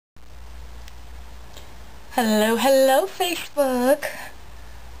Hello, hello Facebook.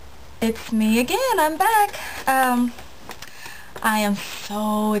 It's me again. I'm back. I am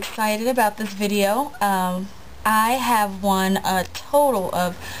so excited about this video. I have won a total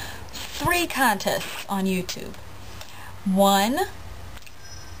of 3 contests on YouTube. One,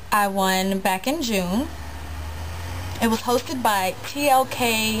 I won back in June. It was hosted by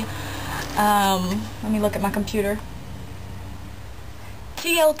TLK, let me look at my computer.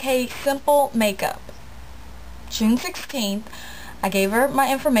 TLK Simple Makeup. June 16th, I gave her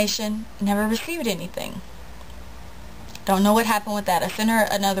my information, never received anything. Don't know what happened with that. I sent her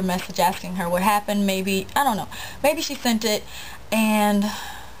another message asking her what happened. Maybe, I don't know. Maybe she sent it and,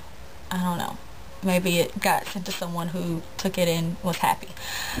 I don't know. Maybe it got sent to someone who took it and was happy.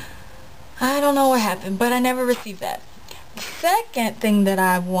 I don't know what happened, but I never received that. The second thing that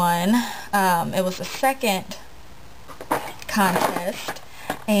I won, it was the second contest,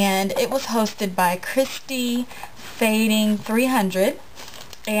 and it was hosted by Christy Fading 300,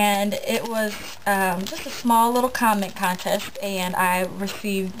 and it was just a small little comment contest, and I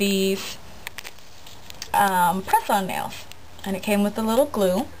received these press-on nails, and it came with a little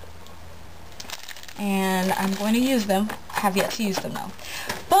glue, and I'm going to use them. I have yet to use them though.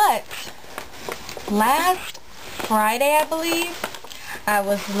 But last Friday, I believe, I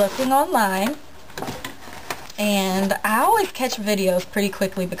was looking online, and I always catch videos pretty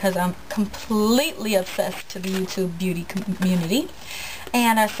quickly because I'm completely obsessed to the YouTube beauty community.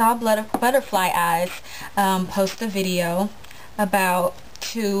 And I saw Butterfly Eyes post a video about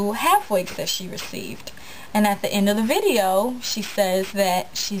 2 half wigs that she received. And at the end of the video, she says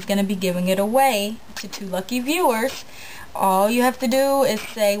that she's going to be giving it away to 2 lucky viewers. All you have to do is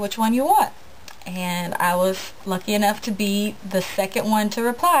say which one you want. And I was lucky enough to be the second one to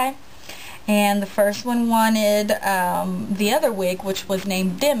reply. And the first one wanted the other wig, which was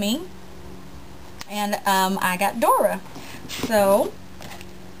named Demi, and I got Dora. So,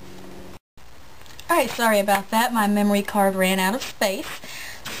 alright, sorry about that. My memory card ran out of space.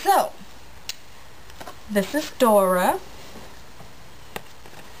 So, this is Dora.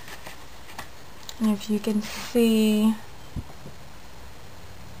 And if you can see,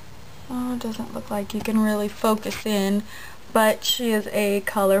 oh, it doesn't look like you can really focus in, but she is a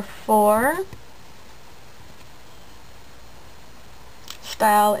color 4.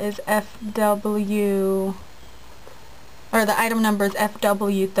 Style is FW, or the item number is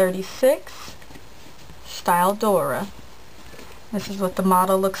FW36. Style Dora. This is what the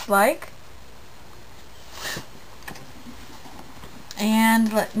model looks like.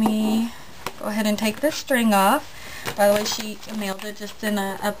 And let me go ahead and take this string off. By the way, she mailed it just in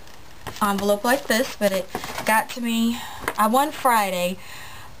a envelope like this, but it got to me. I won Friday,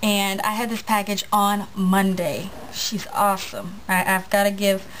 and I had this package on Monday. She's awesome. I've got to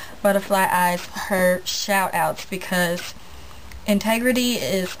give Butterfly Eyes her shout outs because integrity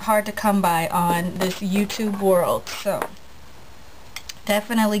is hard to come by on this YouTube world, so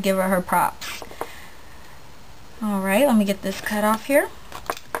definitely give her props. Alright, let me get this cut off here.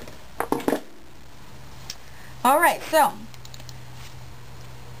 Alright, so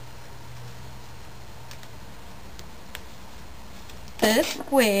this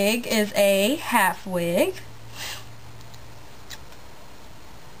wig is a half wig.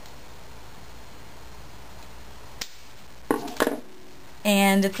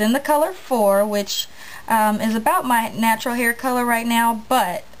 And it's in the color 4, which is about my natural hair color right now,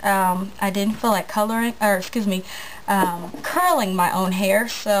 but I didn't feel like curling my own hair,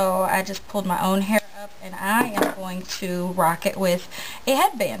 so I just pulled my own hair up, and I am going to rock it with a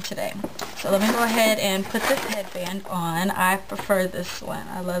headband today. So let me go ahead and put this headband on. I prefer this one.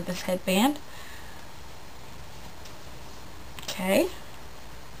 I love this headband. Okay.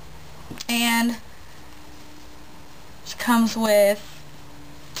 And she comes with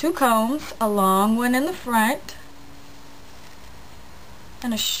 2 combs, a long one in the front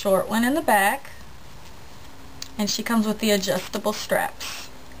and a short one in the back. And she comes with the adjustable straps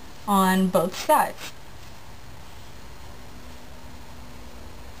on both sides.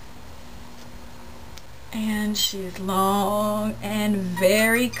 And she's long and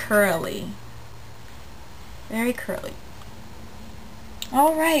very curly. Very curly.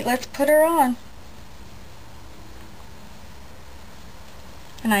 Alright, let's put her on.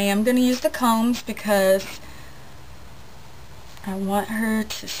 And I am going to use the combs because I want her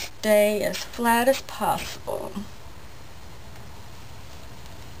to stay as flat as possible.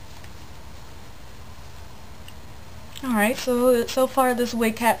 Alright, so far this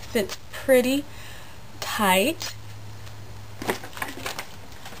wig cap fits pretty tight.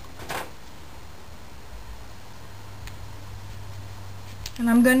 And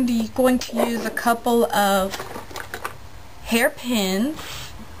I'm going to use a couple of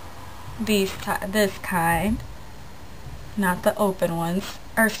hairpins, this kind, not the open ones,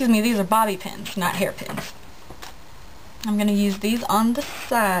 or excuse me, these are bobby pins, not hairpins. I'm going to use these on the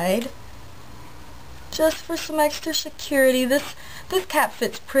side just for some extra security. This cap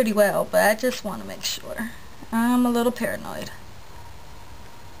fits pretty well, but I just want to make sure. I'm a little paranoid.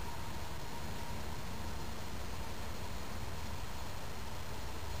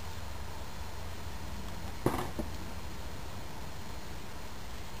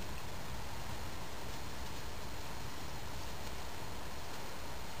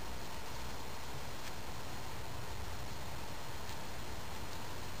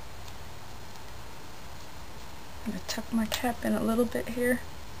 I'm going to tuck my cap in a little bit here.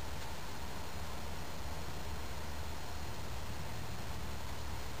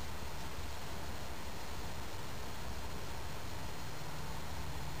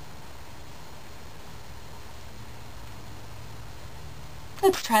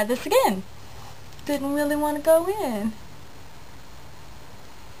 Let's try this again. Didn't really want to go in.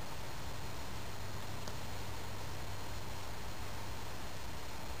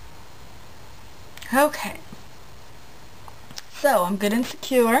 Okay. So I'm good and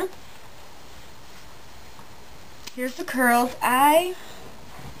secure. Here's the curls. I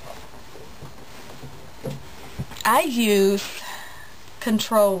use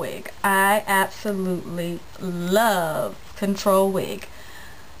Control Wig. I absolutely love Control Wig,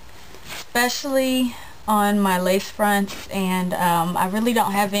 especially on my lace fronts, and I really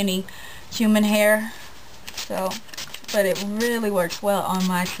don't have any human hair, so but it really works well on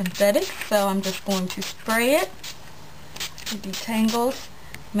my synthetics, so I'm just going to spray it. It detangles,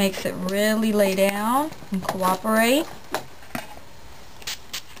 makes it really lay down and cooperate.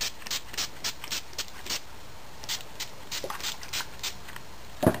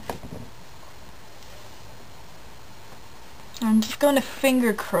 I'm just going to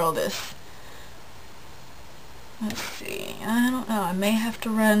finger curl this. Let's see. I don't know. I may have to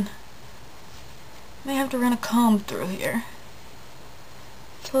run a comb through here.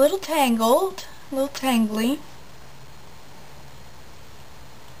 It's a little tangled, a little tangly.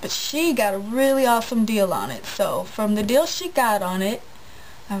 But she got a really awesome deal on it. So from the deal she got on it,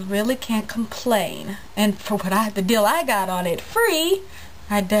 I really can't complain. And for the deal I got on it free,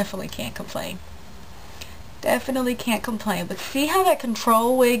 I definitely can't complain. Definitely can't complain. But see how that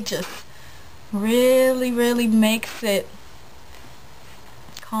Control Wig just really makes it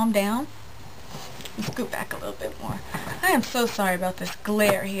calm down? Let's scoot back a little bit more. I am so sorry about this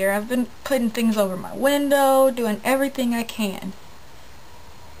glare here. I've been putting things over my window, doing everything I can.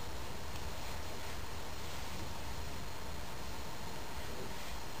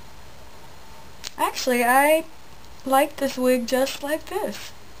 Actually, I like this wig just like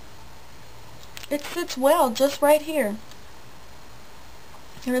this. It sits well just right here.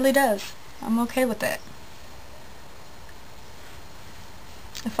 It really does. I'm okay with that.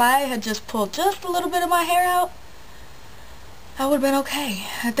 If I had just pulled just a little bit of my hair out, I would have been okay.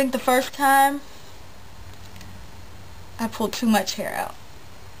 I think the first time I pulled too much hair out.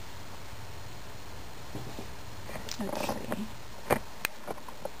 Let's see.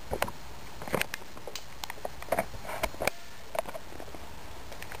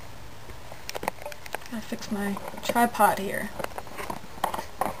 Gotta fix my tripod here.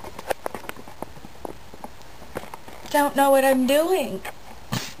 Don't know what I'm doing.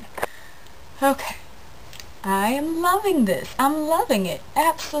 Okay. I am loving this. I'm loving it.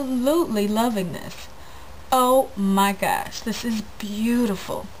 Absolutely loving this. Oh my gosh. This is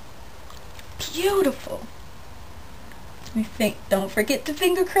beautiful. Beautiful. Let me think. Don't forget to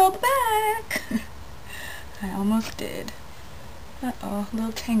finger curl the back. I almost did. Uh-oh. A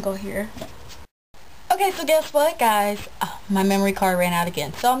little tangle here. Okay, so guess what, guys? Oh, my memory card ran out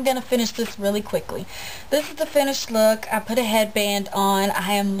again, so I'm going to finish this really quickly. This is the finished look. I put a headband on.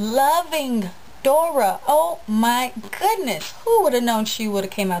 I am loving Dora. Oh my goodness. Who would have known she would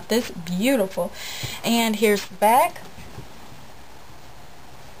have came out this beautiful? And here's the back.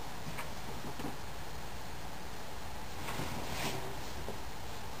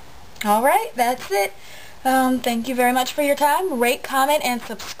 Alright, that's it. Thank you very much for your time. Rate, comment, and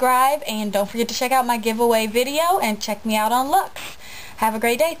subscribe. And don't forget to check out my giveaway video and check me out on Luuux. Have a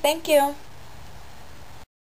great day. Thank you.